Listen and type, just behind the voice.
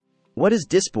What is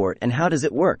Dysport and how does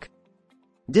it work?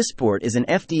 Dysport is an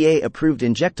FDA-approved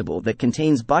injectable that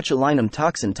contains botulinum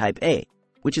toxin type A,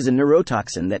 which is a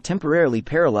neurotoxin that temporarily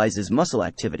paralyzes muscle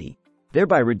activity,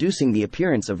 thereby reducing the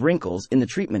appearance of wrinkles in the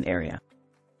treatment area.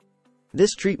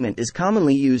 This treatment is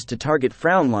commonly used to target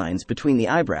frown lines between the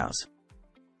eyebrows.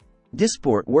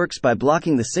 Dysport works by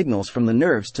blocking the signals from the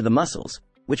nerves to the muscles,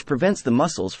 which prevents the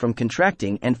muscles from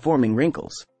contracting and forming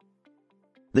wrinkles.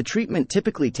 The treatment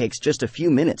typically takes just a few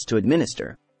minutes to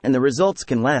administer, and the results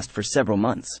can last for several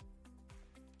months.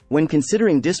 When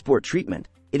considering Dysport treatment,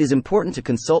 it is important to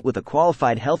consult with a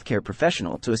qualified healthcare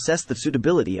professional to assess the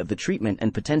suitability of the treatment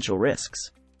and potential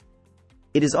risks.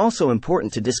 It is also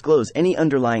important to disclose any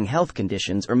underlying health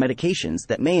conditions or medications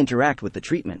that may interact with the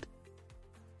treatment.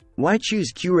 Why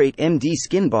choose CurateMD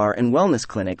Skin Bar and Wellness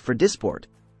Clinic for Dysport?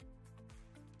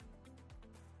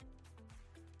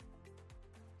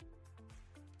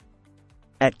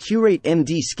 At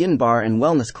CurateMD Skin Bar and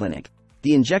Wellness Clinic,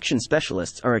 the injection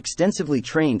specialists are extensively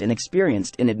trained and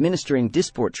experienced in administering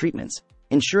Dysport treatments,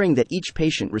 ensuring that each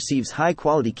patient receives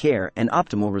high-quality care and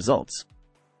optimal results.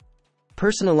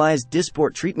 Personalized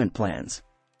Dysport treatment plans.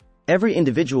 Every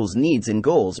individual's needs and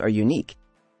goals are unique.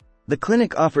 The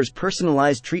clinic offers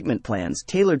personalized treatment plans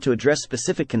tailored to address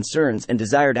specific concerns and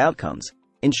desired outcomes,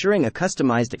 ensuring a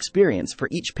customized experience for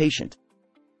each patient.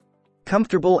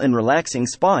 Comfortable and relaxing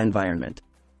spa environment.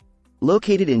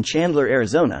 Located in Chandler,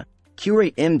 Arizona,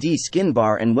 CurateMD Skin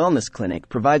Bar and Wellness Clinic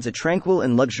provides a tranquil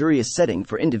and luxurious setting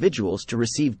for individuals to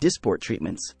receive Dysport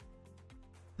treatments.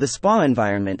 The spa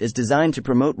environment is designed to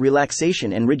promote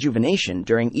relaxation and rejuvenation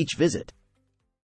during each visit.